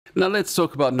Now let's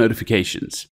talk about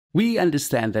notifications. We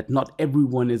understand that not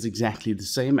everyone is exactly the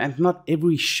same and not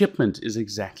every shipment is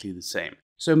exactly the same.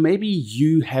 So maybe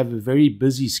you have a very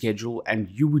busy schedule and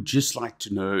you would just like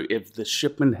to know if the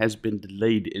shipment has been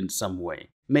delayed in some way.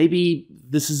 Maybe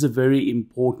this is a very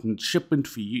important shipment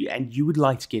for you and you would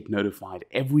like to get notified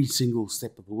every single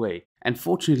step of the way. And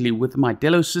fortunately, with the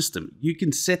MyDello system, you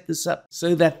can set this up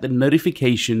so that the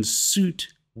notifications suit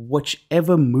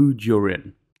whichever mood you're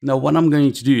in. Now what I'm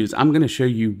going to do is I'm going to show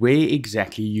you where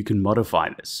exactly you can modify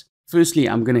this. Firstly,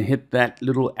 I'm going to hit that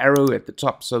little arrow at the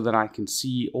top so that I can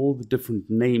see all the different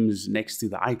names next to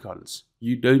the icons.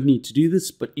 You don't need to do this,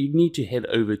 but you need to head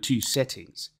over to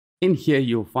settings. In here,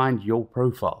 you'll find your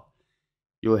profile.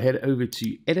 You'll head over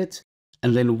to edit,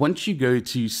 and then once you go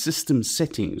to system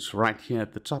settings right here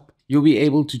at the top, you'll be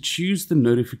able to choose the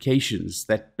notifications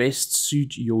that best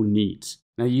suit your needs.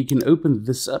 Now you can open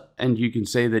this up and you can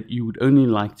say that you would only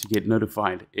like to get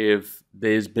notified if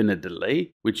there's been a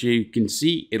delay, which you can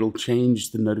see it'll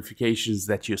change the notifications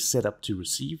that you're set up to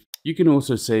receive. You can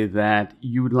also say that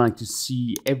you would like to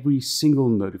see every single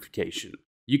notification.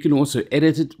 You can also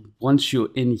edit it once you're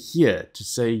in here to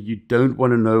say you don't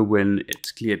want to know when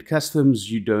it's cleared customs,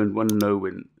 you don't want to know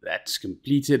when that's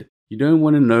completed, you don't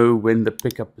want to know when the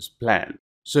pickup is planned.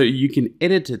 So you can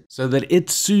edit it so that it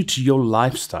suits your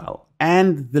lifestyle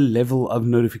and the level of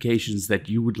notifications that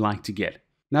you would like to get.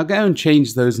 Now go and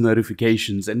change those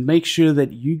notifications and make sure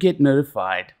that you get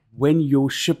notified when your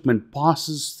shipment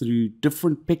passes through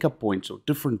different pickup points or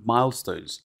different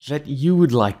milestones that you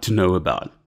would like to know about.